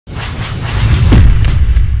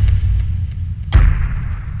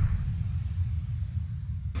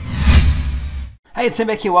Hey, it's Sam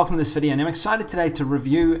back here. Welcome to this video, and I'm excited today to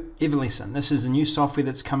review Everlesson. This is a new software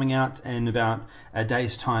that's coming out in about a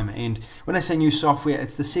day's time, and when I say new software,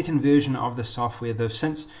 it's the second version of the software. They've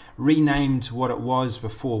since renamed what it was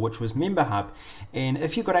before, which was MemberHub. And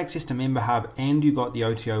if you got access to MemberHub and you got the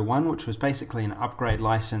OTO 1, which was basically an upgrade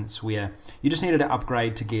license where you just needed to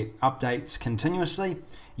upgrade to get updates continuously,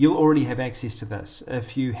 you'll already have access to this.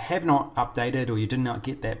 If you have not updated or you did not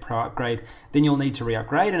get that pro upgrade, then you'll need to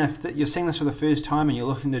re-upgrade. And if you're seeing this for the first time and you're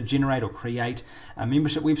looking to generate or create a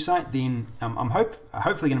membership website, then I'm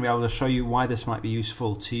hopefully going to be able to show you why this might be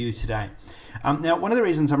useful to you today. Now, one of the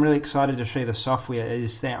reasons I'm really excited to show you the software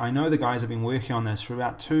is that I know the guys have been working on this for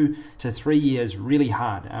about 2 to 3 years really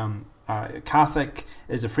hard. Karthik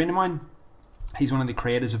is a friend of mine. He's one of the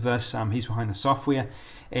creators of this. He's behind the software,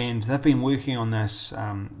 and they've been working on this.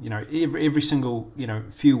 Every single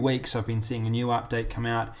few weeks, I've been seeing a new update come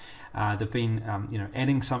out. They've been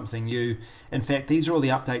adding something new. In fact, these are all the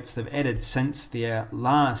updates they've added since their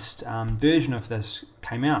last version of this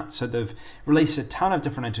came out. So they've released a ton of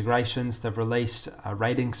different integrations. They've released a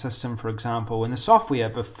rating system, for example, and the software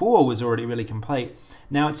before was already really complete.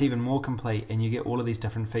 Now it's even more complete, and you get all of these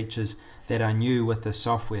different features that are new with the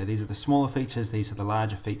software. These are the smaller features, these are the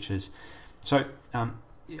larger features. So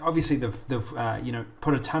obviously they've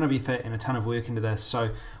put a ton of effort and a ton of work into this. So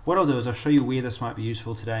what I'll do is I'll show you where this might be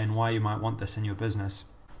useful today and why you might want this in your business.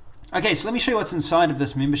 Okay, so let me show you what's inside of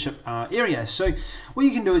this membership area. So what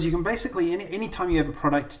you can do is you can basically, anytime you have a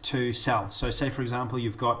product to sell, so say for example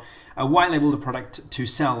you've got a white labeled product to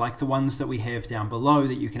sell, like the ones that we have down below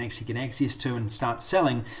that you can actually get access to and start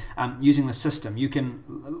selling using the system. You can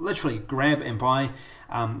literally grab and buy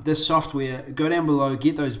this software, go down below,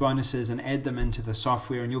 get those bonuses and add them into the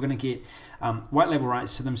software, and you're going to get white label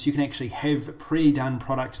rights to them, so you can actually have pre-done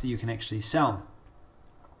products that you can actually sell.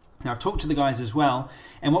 Now, I've talked to the guys as well,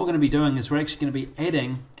 and what we're going to be doing is we're actually going to be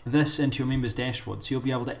adding this into your members dashboard. So you'll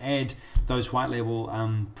be able to add those white label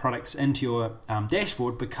products into your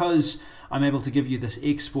dashboard, because I'm able to give you this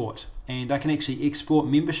export, and I can actually export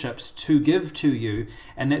memberships to give to you,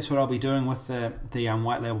 and that's what I'll be doing with the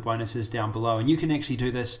white label bonuses down below. And you can actually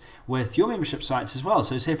do this with your membership sites as well.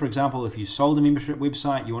 So say for example, if you sold a membership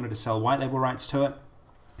website, you wanted to sell white label rights to it,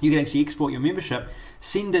 you can actually export your membership,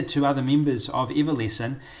 send it to other members of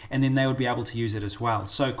Everlesson, and then they would be able to use it as well.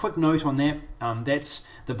 So quick note on that, that's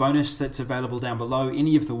the bonus that's available down below.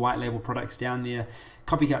 Any of the white label products down there,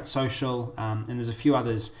 Copycat Social, and there's a few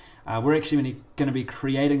others. We're actually going to be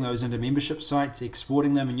creating those into membership sites,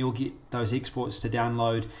 exporting them, and you'll get those exports to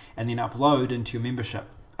download and then upload into your membership.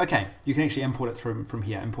 Okay, you can actually import it from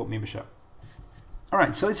here, import membership.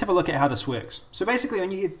 Alright, so let's have a look at how this works. So basically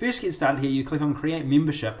when you first get started here, you click on create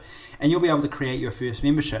membership and you'll be able to create your first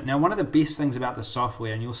membership. Now, one of the best things about the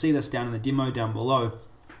software, and you'll see this down in the demo down below,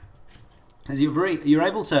 is you're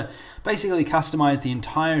able to basically customize the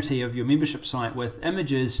entirety of your membership site with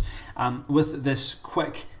images with this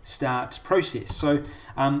quick start process. So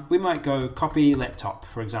we might go copy laptop,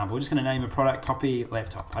 for example. We're just going to name a product copy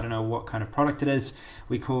laptop. I don't know what kind of product it is.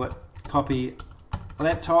 We call it copy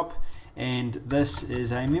laptop, and this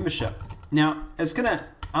is a membership. Now it's going to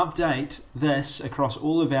update this across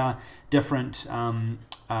all of our different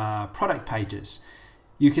product pages.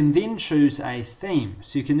 You can then choose a theme.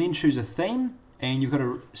 So you can then choose a theme, and you've got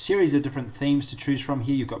a series of different themes to choose from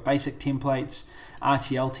here. You've got basic templates,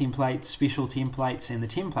 RTL templates, special templates, and the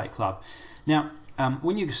template club. Now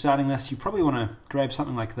when you're starting this, you probably want to grab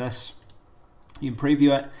something like this. You can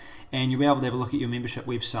preview it, and you'll be able to have a look at your membership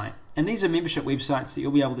website. And these are membership websites that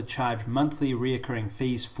you'll be able to charge monthly reoccurring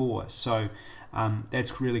fees for. So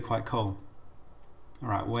that's really quite cool. All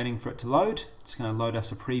right, waiting for it to load. It's going to load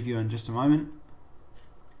us a preview in just a moment.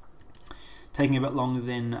 Taking a bit longer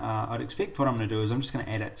than I'd expect. What I'm going to do is I'm just going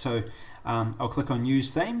to add it. So I'll click on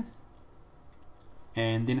Use Theme,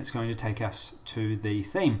 and then it's going to take us to the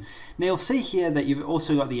theme. Now you'll see here that you've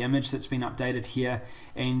also got the image that's been updated here,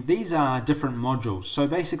 and these are different modules. So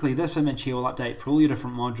basically this image here will update for all your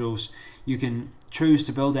different modules. You can choose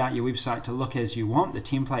to build out your website to look as you want, the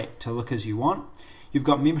template to look as you want. You've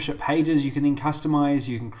got membership pages you can then customize.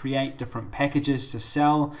 You can create different packages to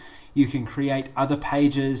sell. You can create other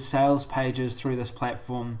pages, sales pages through this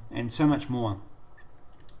platform, and so much more.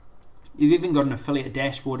 You've even got an affiliate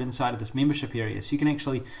dashboard inside of this membership area, so you can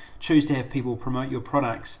actually choose to have people promote your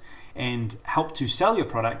products and help to sell your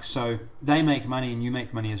products, so they make money and you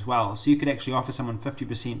make money as well. So you could actually offer someone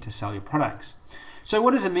 50% to sell your products. So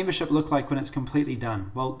what does a membership look like when it's completely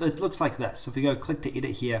done? Well, it looks like this. If we go click to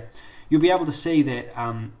edit here, you'll be able to see that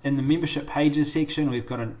in the membership pages section, we've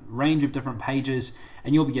got a range of different pages,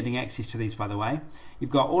 and you'll be getting access to these, by the way.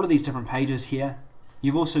 You've got all of these different pages here.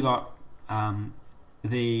 You've also got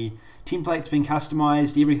the template's been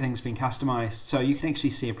customized, everything's been customized, so you can actually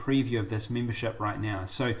see a preview of this membership right now.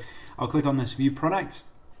 So I'll click on this view product.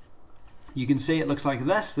 You can see it looks like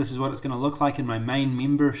this. This is what it's going to look like in my main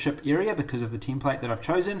membership area because of the template that I've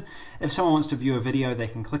chosen. If someone wants to view a video, they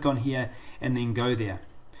can click on here and then go there.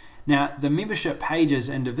 Now, the membership pages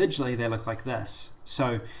individually, they look like this.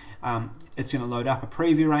 So it's going to load up a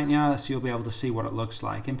preview right now, so you'll be able to see what it looks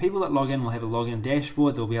like. And people that log in will have a login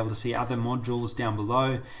dashboard. They'll be able to see other modules down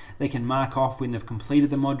below. They can mark off when they've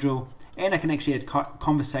completed the module, and I can actually add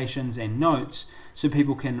conversations and notes so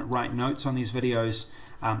people can write notes on these videos.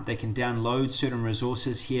 They can download certain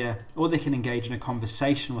resources here, or they can engage in a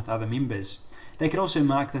conversation with other members. They can also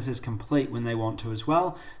mark this as complete when they want to as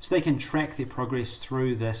well, so they can track their progress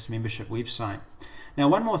through this membership website. Now,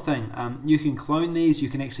 one more thing, you can clone these. You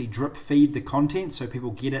can actually drip feed the content so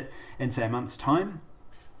people get it in, say, a month's time.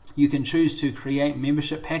 You can choose to create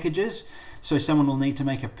membership packages, so someone will need to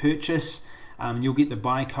make a purchase. You'll get the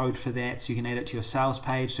buy code for that, so you can add it to your sales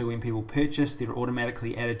page, so when people purchase, they're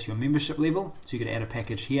automatically added to your membership level. So you could add a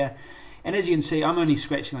package here. And as you can see, I'm only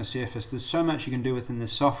scratching the surface. There's so much you can do within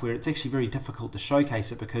this software. It's actually very difficult to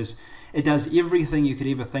showcase it because it does everything you could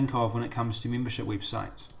ever think of when it comes to membership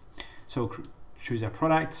websites. So we'll choose our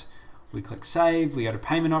product, we click save, we go to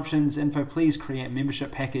payment options, info, please create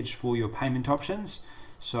membership package for your payment options.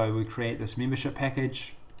 So we create this membership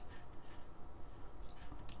package.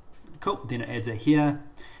 Cool, then it adds it here.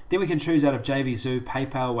 Then we can choose out of JVZoo,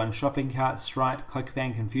 PayPal, One Shopping Cart, Stripe,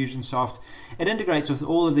 ClickBank, Infusionsoft. It integrates with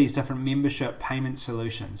all of these different membership payment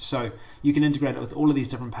solutions. So you can integrate it with all of these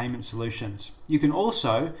different payment solutions. You can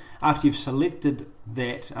also, after you've selected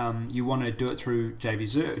that you want to do it through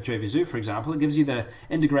JVZoo, for example, it gives you the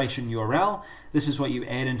integration URL. This is what you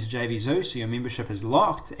add into JVZoo, so your membership is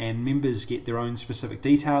locked and members get their own specific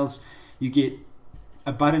details. You get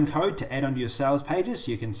a button code to add onto your sales pages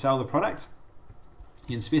so you can sell the product.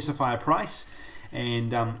 You can specify a price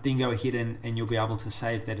and then go ahead and you'll be able to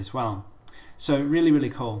save that as well. So really, really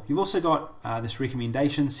cool. You've also got this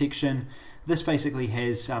recommendation section. This basically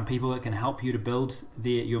has people that can help you to build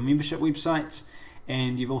your membership websites,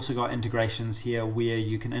 and you've also got integrations here where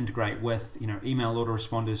you can integrate with email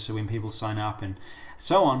autoresponders, so when people sign up and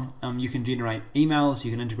so on, you can generate emails,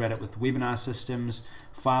 you can integrate it with webinar systems,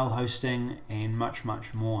 file hosting, and much,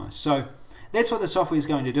 much more. So that's what the software is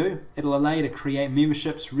going to do. It'll allow you to create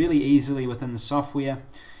memberships really easily within the software.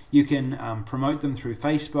 You can promote them through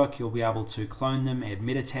Facebook. You'll be able to clone them, add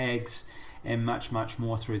meta tags, and much, much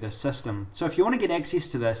more through this system. So if you want to get access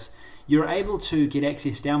to this, you're able to get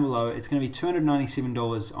access down below. It's going to be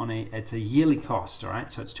 $297 it's a yearly cost, all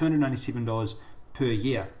right? So it's $297 per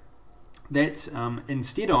year. That's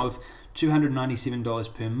instead of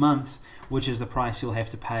 $297 per month, which is the price you'll have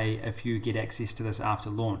to pay if you get access to this after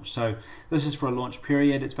launch. So this is for a launch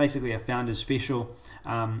period. It's basically a founder's special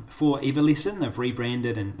for Everlesson. They've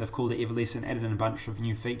rebranded and they've called it Everlesson, added in a bunch of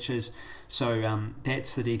new features. So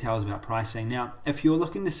that's the details about pricing. Now, if you're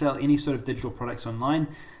looking to sell any sort of digital products online,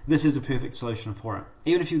 this is a perfect solution for it.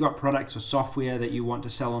 Even if you've got products or software that you want to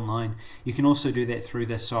sell online, you can also do that through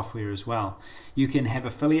this software as well. You can have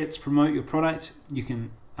affiliates promote your product. You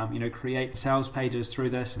can create sales pages through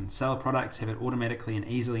this and sell products, have it automatically and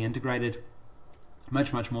easily integrated,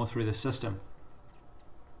 much, much more through the system.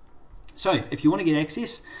 So if you want to get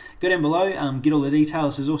access, go down below, get all the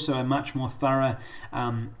details. There's also a much more thorough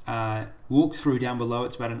walkthrough down below.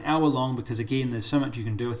 It's about an hour long because, again, there's so much you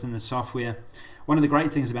can do within the software. One of the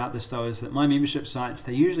great things about this, though, is that my membership sites,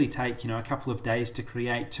 they usually take a couple of days to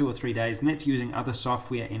create, 2 or 3 days, and that's using other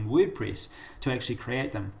software and WordPress to actually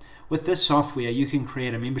create them. With this software, you can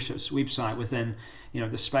create a membership website within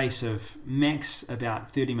the space of max about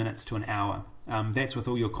 30 minutes to an hour. That's with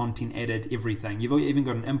all your content added, everything. You've even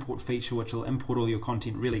got an import feature which will import all your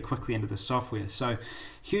content really quickly into the software. So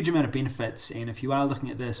huge amount of benefits, and if you are looking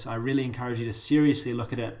at this, I really encourage you to seriously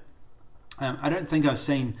look at it. I don't think I've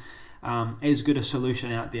seen as good a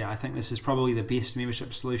solution out there. I think this is probably the best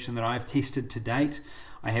membership solution that I've tested to date.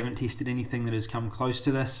 I haven't tested anything that has come close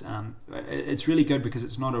to this. It's really good because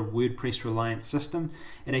it's not a WordPress reliant system.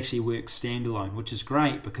 It actually works standalone, which is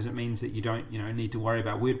great because it means that you don't need to worry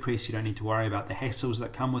about WordPress. You don't need to worry about the hassles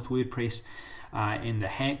that come with WordPress and the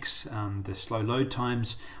hacks, the slow load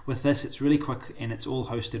times. With this, it's really quick and it's all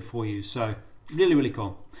hosted for you. So really, really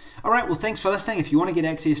cool. All right, well, thanks for listening. If you want to get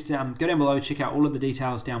access to, go down below, check out all of the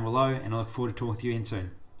details down below, and I look forward to talking with you again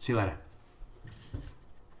soon. See you later.